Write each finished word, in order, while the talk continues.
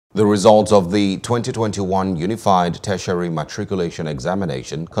The results of the 2021 Unified Tertiary Matriculation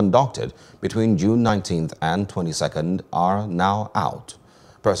Examination conducted between June 19th and 22nd are now out.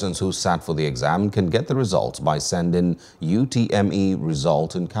 Persons who sat for the exam can get the results by sending UTME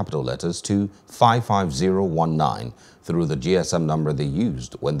result in capital letters to 55019 through the GSM number they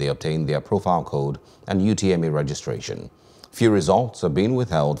used when they obtained their profile code and UTME registration. Few results are being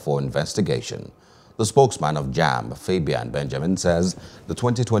withheld for investigation. The spokesman of JAMB, Fabian Benjamin, says the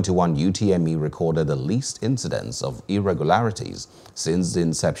 2021 UTME recorded the least incidence of irregularities since the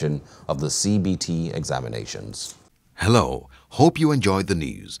inception of the CBT examinations. Hello, hope you enjoyed the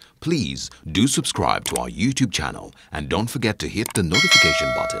news. Please do subscribe to our YouTube channel and don't forget to hit the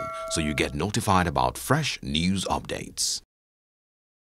notification button so you get notified about fresh news updates.